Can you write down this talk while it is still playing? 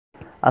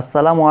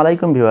আসসালামু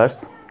আলাইকুম ভিউয়ার্স,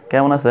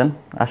 কেমন আছেন?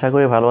 আশা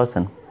করি ভালো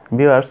আছেন।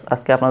 ভিউয়ার্স,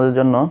 আজকে আপনাদের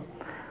জন্য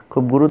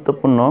খুব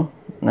গুরুত্বপূর্ণ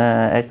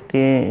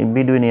একটি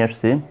ভিডিও নিয়ে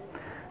আসছি,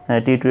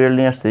 টিউটোরিয়াল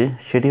নিয়ে আসছি।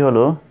 সেটি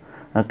হলো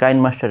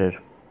কাইনমাস্টারের।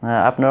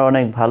 আপনারা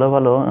অনেক ভালো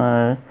ভালো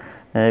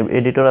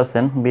এডিটর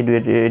আছেন, ভিডিও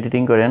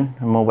এডিটিং করেন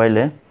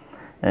মোবাইলে,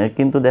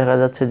 কিন্তু দেখা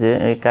যাচ্ছে যে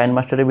এই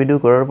কাইনমাস্টারে ভিডিও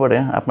করার পরে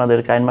আপনাদের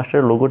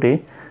কাইনমাস্টারের লোগোটি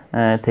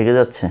থেকে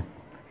যাচ্ছে।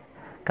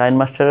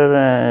 কাইনমাস্টারের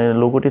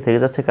লোগোটি থেকে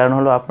যাচ্ছে কারণ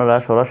হলো আপনারা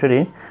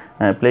সরাসরি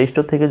প্লে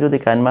স্টোর থেকে যদি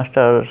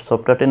কাইনমাস্টার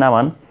সফটওয়্যারটি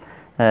নামান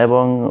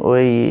এবং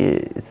ওই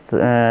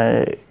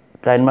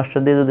কাইনমাস্টার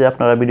দিয়ে যদি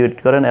আপনারা ভিডিও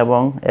এডিট করেন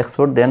এবং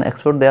এক্সপোর্ট দেন,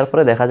 এক্সপোর্ট দেওয়ার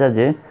পরে দেখা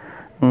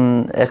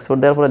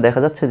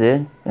যাচ্ছে যে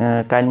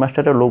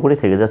কাইনমাস্টারের লোগোটি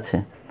থেকে যাচ্ছে।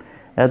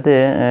 এতে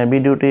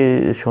ভিডিওটি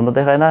সুন্দর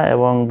দেখায় না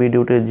এবং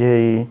ভিডিওটির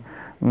যেই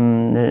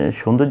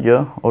সৌন্দর্য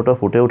ওটা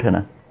ফুটে ওঠে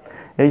না।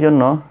 এই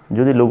জন্য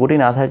যদি লোগোটি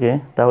না থাকে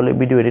তাহলে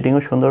ভিডিও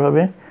এডিটিংও সুন্দর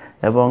হবে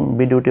এবং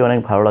ভিডিওটি অনেক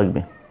ভালো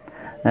লাগবে।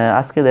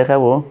 আজকে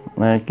দেখাবো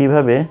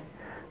কিভাবে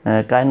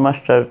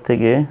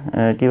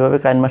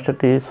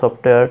কাইনমাস্টারটি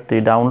সফটওয়্যারটি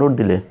ডাউনলোড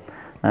দিলে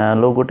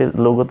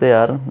লোগোতে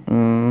আর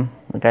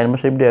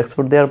কাইনমাস্টার ভিডিও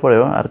এক্সপোর্ট দেওয়ার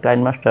পরেও আর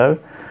কাইনমাস্টার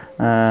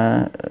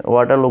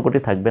ওয়াটার লোগোটি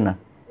থাকবে না।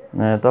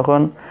 তখন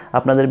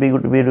আপনাদের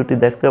ভিডিওটি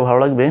দেখতেও ভালো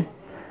লাগবে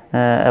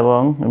এবং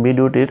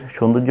ভিডিওটির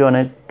সৌন্দর্য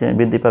অনেক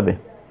বৃদ্ধি পাবে।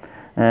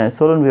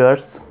 চলুন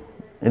ভিউয়ার্স,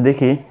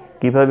 দেখি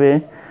কিভাবে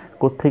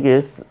কোত্থেকে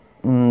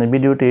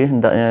ভিডিওটি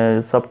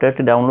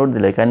সফটওয়্যারটি ডাউনলোড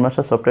দিলে,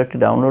 কাইনমাস্টার সফটওয়্যারটি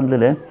ডাউনলোড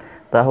দিলে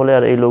তাহলে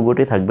আর এই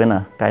লোগোটি থাকবে না,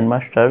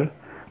 কাইনমাস্টার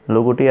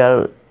লোগোটি আর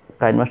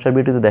কাইনমাস্টার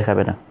ভিডিওতে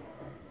দেখাবে না।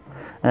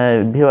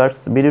 ভিউয়ার্স,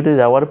 ভিডিওটি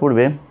যাওয়ার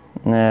পূর্বে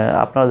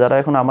আপনারা যারা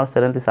এখন আমার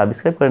চ্যানেলটি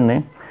সাবস্ক্রাইব করেননি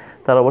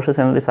তারা অবশ্যই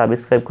চ্যানেলটি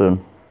সাবস্ক্রাইব করুন।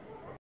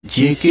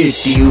 JK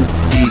tube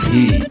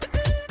TV.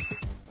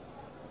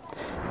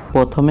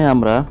 প্রথমে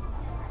আমরা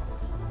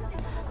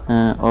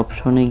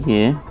অপশনে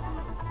গিয়ে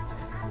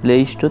প্লে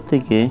স্টোর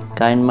থেকে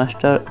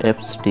কাইনমাস্টার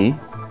অ্যাপসটি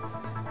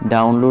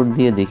ডাউনলোড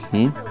দিয়ে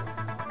দেখি।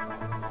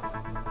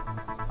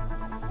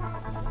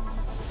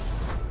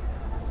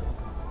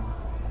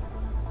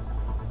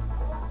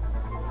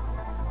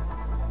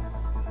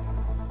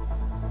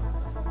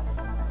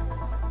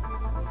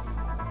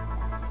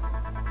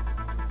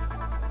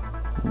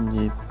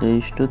 যে প্লে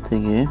স্টোর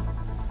থেকে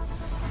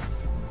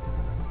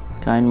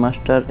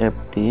কাইনমাস্টার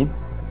অ্যাপটি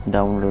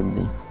ডাউনলোড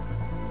দিই।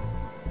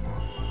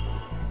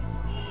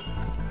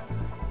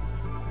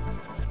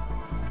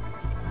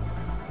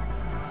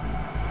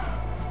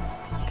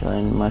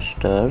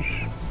 KineMaster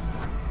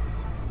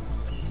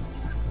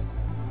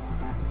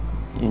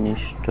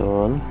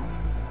install.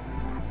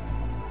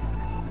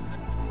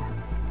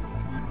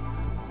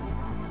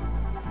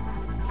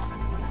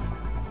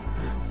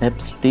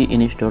 অ্যাপসটি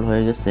ইনস্টল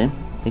হয়ে গেছে।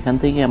 এখান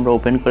থেকে আমরা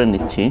ওপেন করে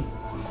নিচ্ছি।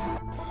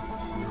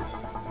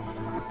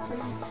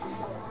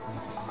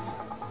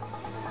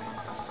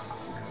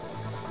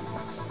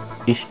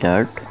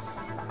 স্টার্ট।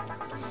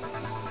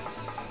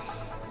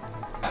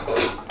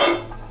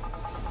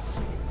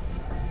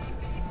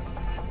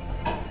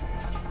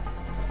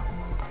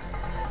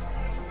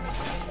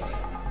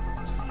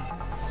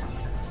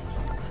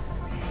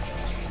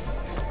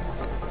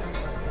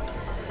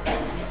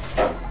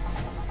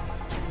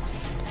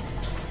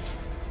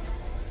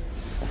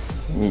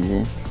 এই যে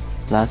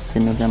প্লাস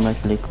চিহ্নতে আমরা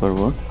ক্লিক করব।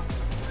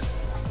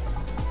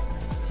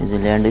 এই যে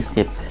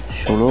ল্যান্ডস্কেপ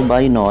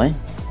 16:9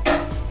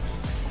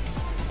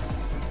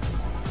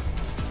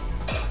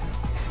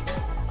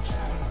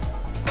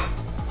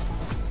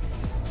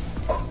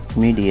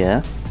 মিডিয়া।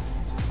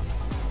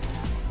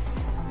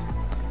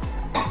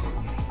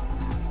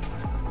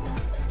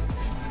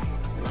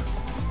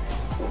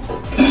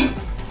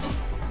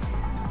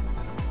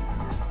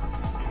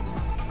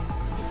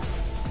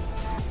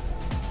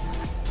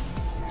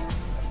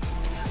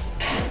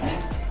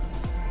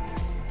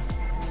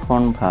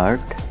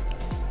 কনভার্ট।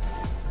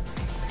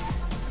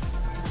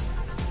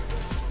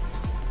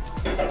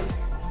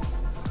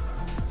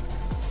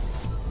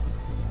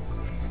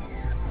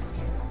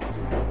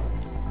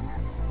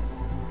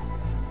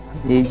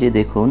 এই যে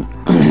দেখুন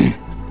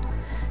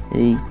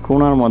এই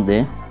কোণার মধ্যে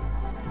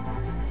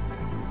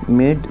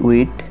মেড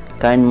উইথ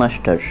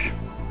কাইনমাস্টার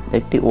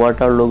একটি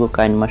ওয়াটার লোগো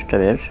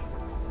কাইনমাস্টারের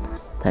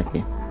থাকে।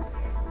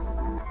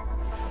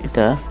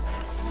 এটা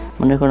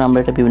মনে করুন আমরা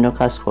এটা বিভিন্ন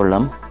কাজ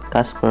করলাম,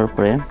 কাজ করার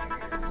পরে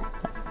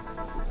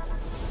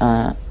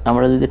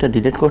আমরা যদি এটা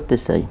ডিলিট করতে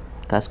চাই,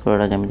 কাজ করার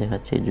আগে আমি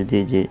দেখাচ্ছি, যদি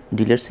যে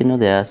ডিলিট চিহ্ন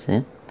দেওয়া আছে,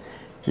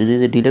 যদি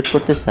ডিলিট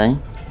করতে চাই,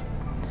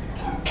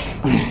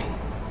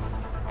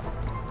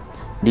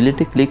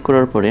 ডিলিটে ক্লিক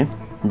করার পরে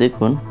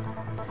দেখুন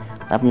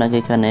আপনাকে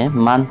এখানে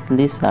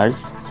মান্থলি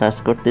চার্জ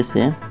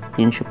করতেছে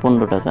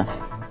 315 টাকা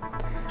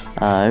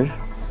আর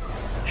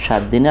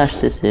 7 দিনে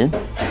আসতেছে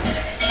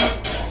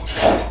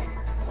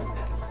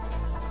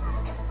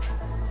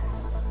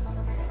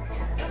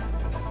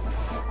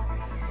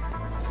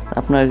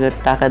আপনাকে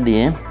টাকা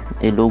দিয়ে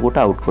এই লোগোটা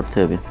আউট করতে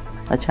হবে।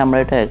 আচ্ছা, আমরা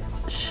এটা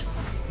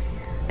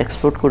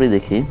এক্সপোর্ট করে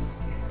দেখি।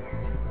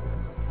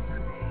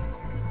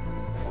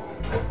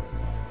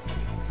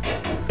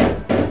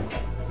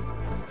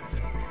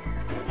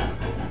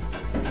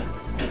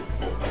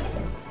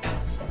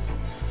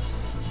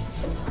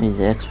 এই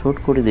যে এক্সপোর্ট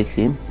করে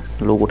দেখি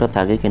লোগোটা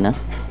থাকে কিনা।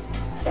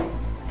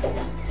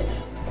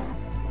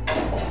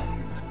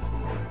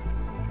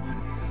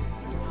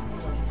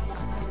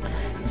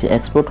 যে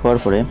এক্সপোর্ট হওয়ার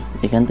পরে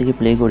এখান থেকে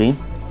প্লে করি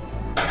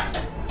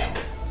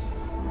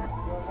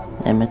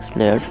এমএক্স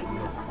প্লেয়ার।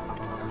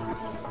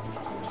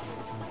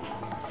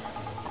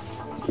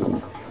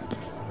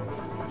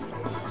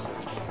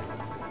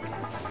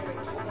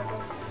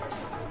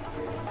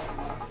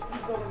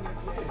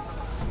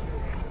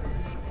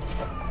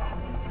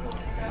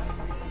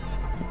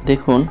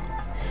 দেখুন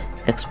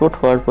এক্সপোর্ট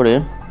হওয়ার পরে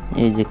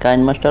এই যে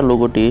কাইনমাস্টার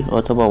লোগোটি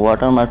অথবা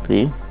ওয়াটারমার্কটি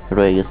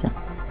রয়ে গেছে।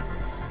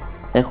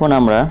 এখন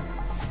আমরা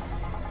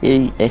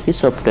এই একই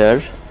সফটওয়্যার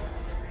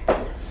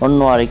অন্য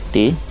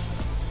আরেকটি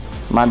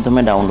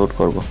মাধ্যমে ডাউনলোড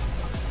করব।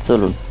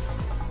 চলুন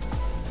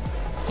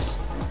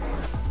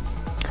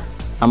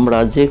আমরা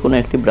যে কোনো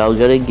একটি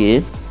ব্রাউজারে গিয়ে,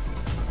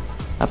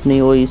 আপনি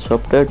ওই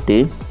সফটওয়্যারটি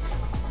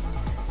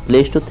প্লে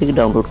স্টোর থেকে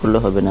ডাউনলোড করলে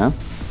হবে না,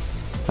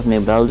 আপনি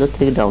ব্রাউজার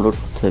থেকে ডাউনলোড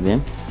করতে হবে।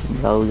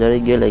 ব্রাউজারে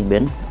গিয়ে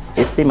লিখবেন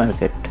এসি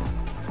মার্কেট।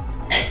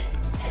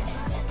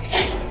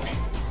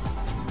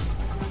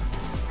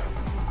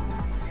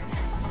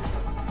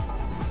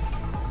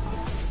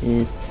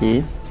 এসি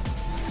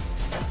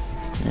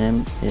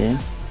MA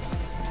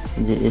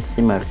যে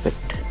AC market.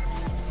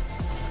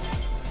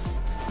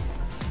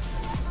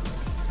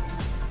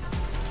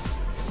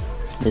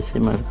 AC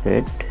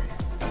market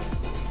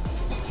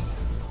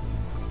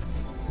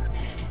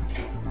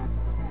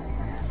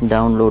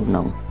download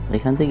নাও।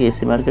 এখান থেকে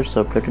এসি মার্কেট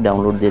সফটওয়্যারটি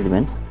ডাউনলোড দিয়ে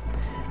দেবেন।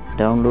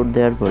 ডাউনলোড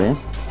দেওয়ার পরে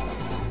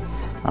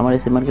আমার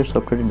এসি মার্কেট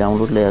সফটওয়্যারটি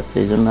ডাউনলোড লেগে আসছে,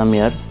 এই জন্য আমি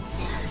আর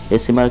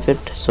এসি মার্কেট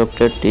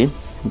সফটওয়্যারটি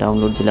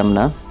ডাউনলোড দিলাম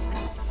না।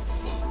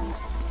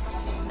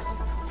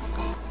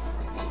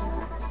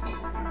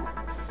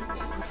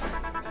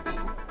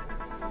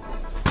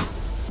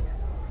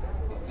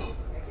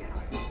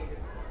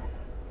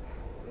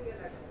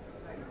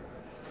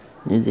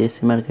 এই যে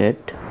এসি মার্কেট,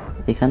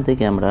 এখান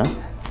থেকে আমরা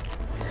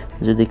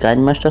যদি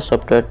কাইনমাস্টার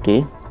সফটওয়্যারটি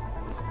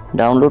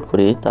ডাউনলোড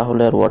করি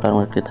তাহলে আর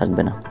ওয়াটারমার্কটি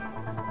থাকবে না।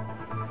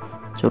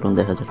 চলুন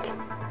দেখা যাক।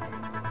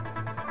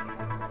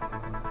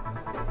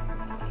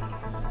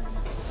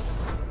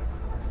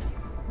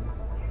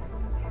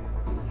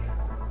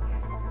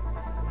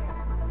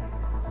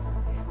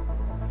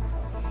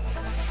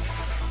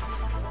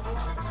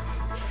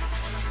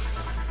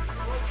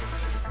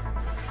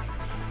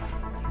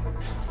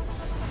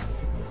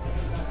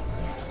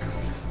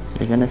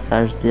 এখানে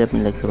সার্চ দিয়ে আপনি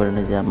লিখতে পারেন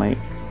যে আমি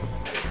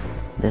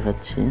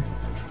দেখাচ্ছি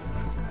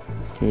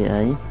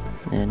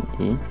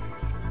KINEMA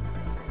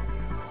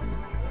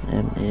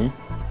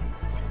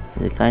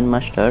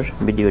কাইনমাস্টার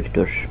ভিডিও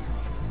এডিটর।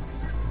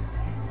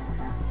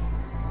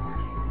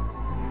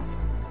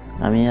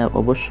 আমি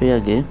অবশ্যই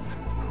আগে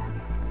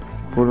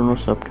পুরনো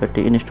সফটওয়্যারটি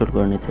ইনস্টল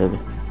করে নিতে হবে,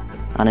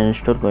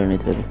 আনইনস্টল করে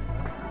নিতে হবে।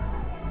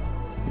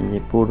 যে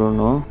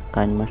পুরনো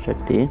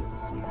কাইনমাস্টারটি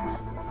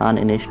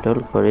আনইনস্টল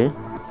করে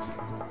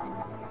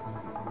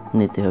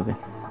নিতে হবে।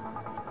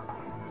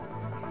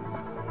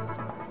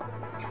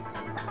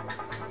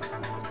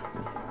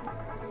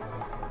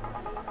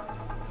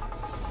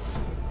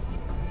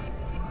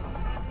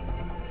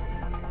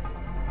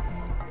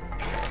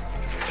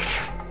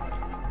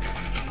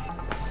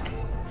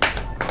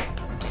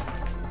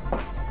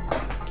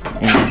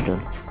 ইনস্টল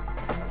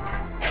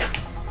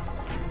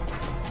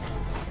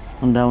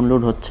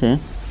ডাউনলোড হচ্ছে।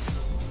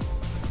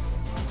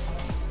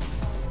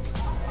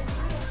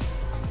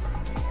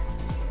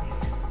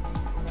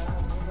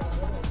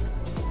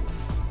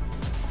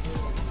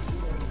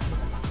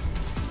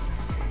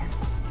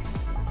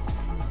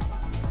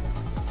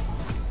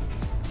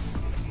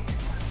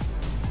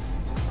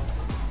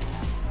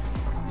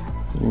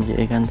 যে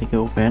এখান থেকে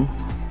ওপেন,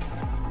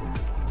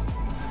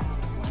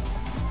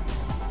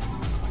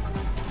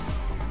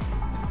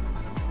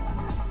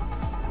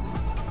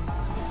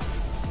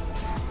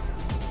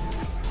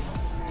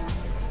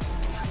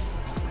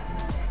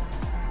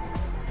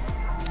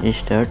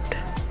 স্টার্ট।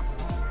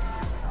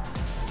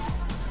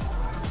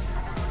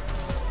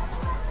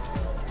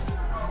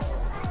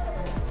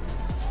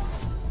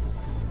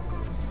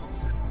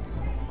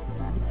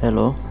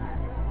 হ্যালো,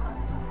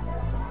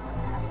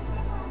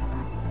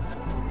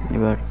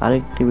 এবার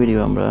আরেকটি ভিডিও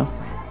আমরা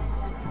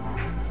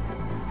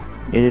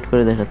এডিট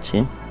করে দেখাচ্ছি।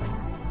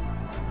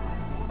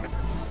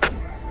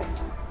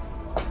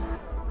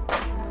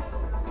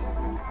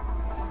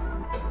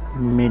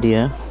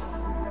 মিডিয়া,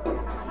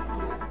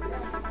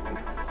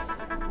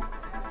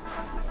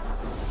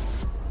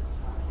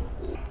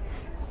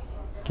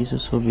 কিছু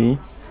ছবি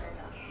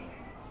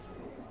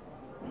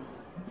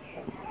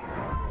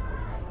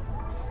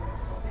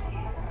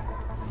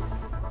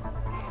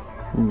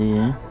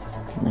দিয়ে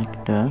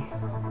একটা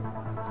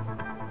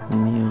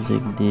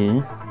মিউজিক দিয়ে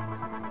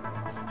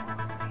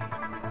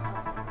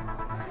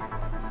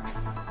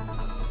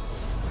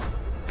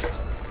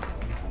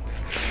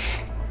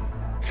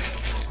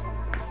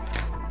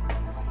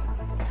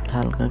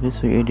হালকা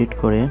কিছু এডিট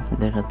করে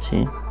দেখাচ্ছি।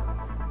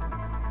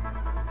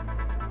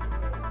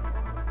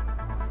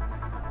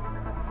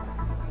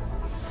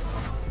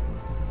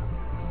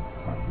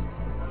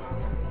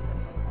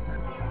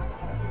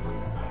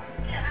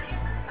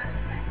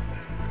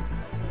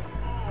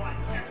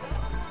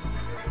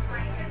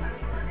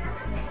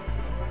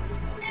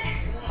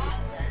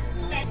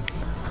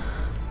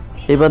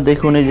 এবার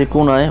দেখুন এই যে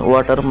কোণায়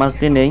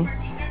ওয়াটারমার্কটি নেই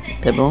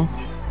এবং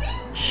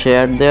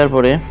শেয়ার দেওয়ার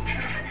পরে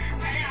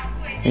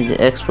এই যে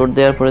এক্সপোর্ট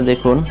দেওয়ার পরে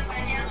দেখুন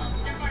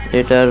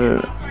এটার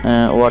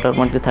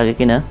ওয়াটারমার্কটি থাকে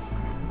কিনা।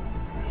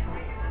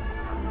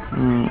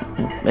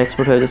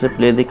 এক্সপোর্ট হয়ে গেছে,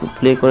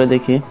 প্লে করে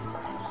দেখি।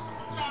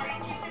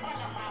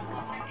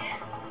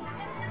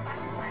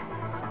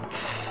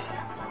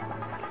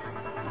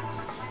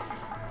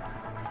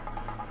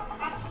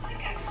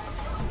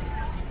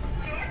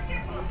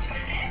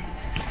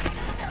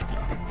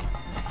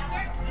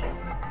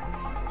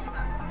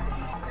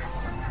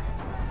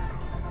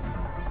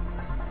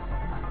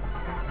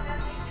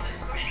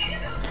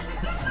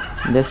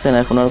 দেখছেন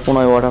এখন আর কোনো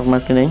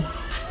ওয়াটারমার্ক নেই।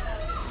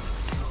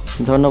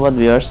 ধন্যবাদ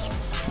ভিউয়ার্স।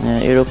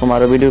 এরকম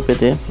আরও ভিডিও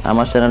পেতে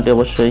আমার চ্যানেলটি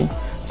অবশ্যই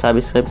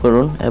সাবস্ক্রাইব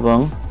করুন এবং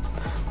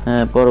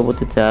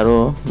পরবর্তীতে আরও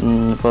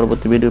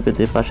পরবর্তী ভিডিও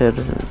পেতে পাশের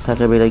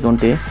থাকা বেল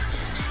আইকনটি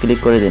ক্লিক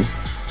করে দিন।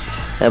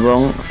 এবং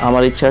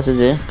আমার ইচ্ছা আছে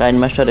যে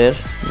কাইনমাস্টারের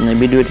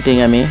ভিডিও এডিটিং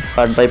আমি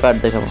পার্ট বাই পার্ট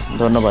দেখাবো।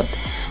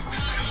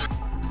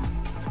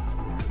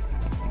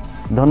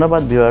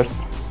 ধন্যবাদ ভিউয়ার্স।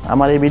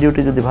 আমার এই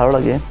ভিডিওটি যদি ভালো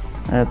লাগে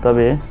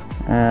তবে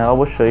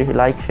অবশ্যই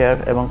লাইক, শেয়ার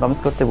এবং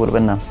কমেন্ট করতে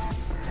ভুলবেন না।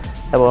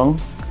 এবং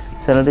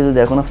চ্যানেলটি যদি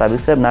এখনও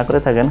সাবস্ক্রাইব না করে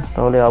থাকেন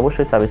তাহলে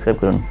অবশ্যই সাবস্ক্রাইব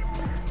করুন।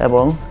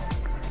 এবং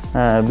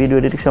ভিডিও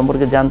এডিটিং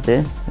সম্পর্কে জানতে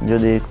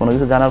যদি কোনো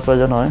কিছু জানার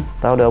প্রয়োজন হয়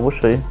তাহলে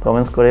অবশ্যই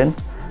কমেন্টস করেন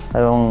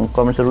এবং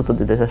কমেন্টসের উত্তর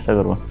দিতে চেষ্টা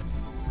করব।